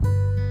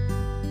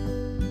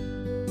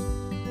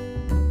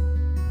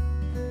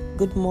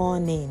Good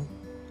morning.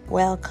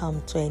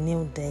 Welcome to a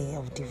new day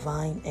of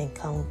divine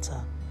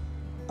encounter.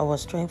 Our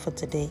strength for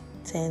today,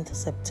 10th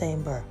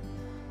September,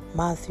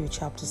 Matthew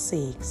chapter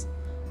 6,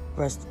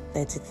 verse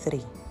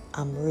 33.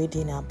 I'm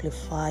reading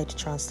Amplified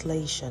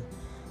Translation,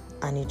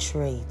 and it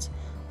reads,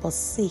 "But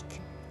seek,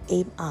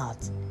 aim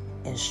at,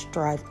 and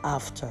strive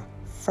after,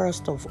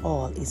 first of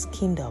all, his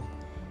kingdom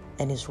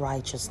and his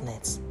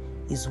righteousness,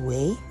 his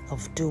way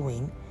of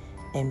doing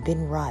and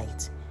being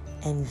right,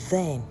 and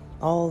then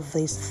all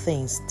these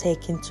things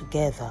taken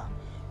together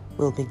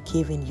will be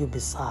given you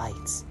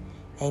besides."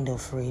 End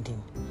of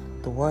reading.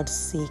 The word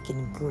seek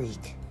in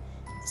Greek,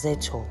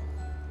 zeto,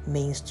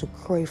 means to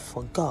crave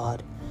for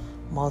God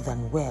more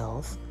than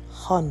wealth,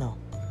 honor,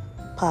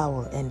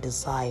 power, and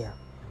desire.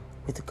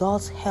 With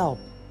God's help,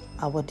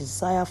 our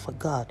desire for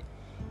God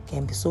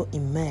can be so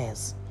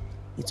immense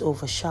it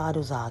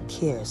overshadows our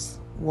cares,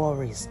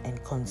 worries,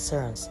 and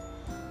concerns.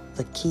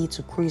 The key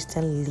to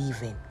Christian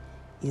living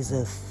is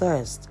a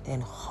thirst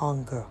and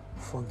hunger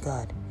for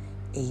God.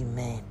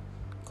 Amen.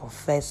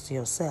 Confess to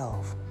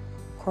yourself,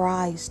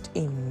 Christ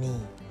in me,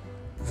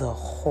 the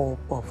hope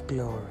of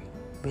glory.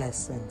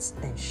 Blessings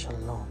and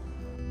shalom.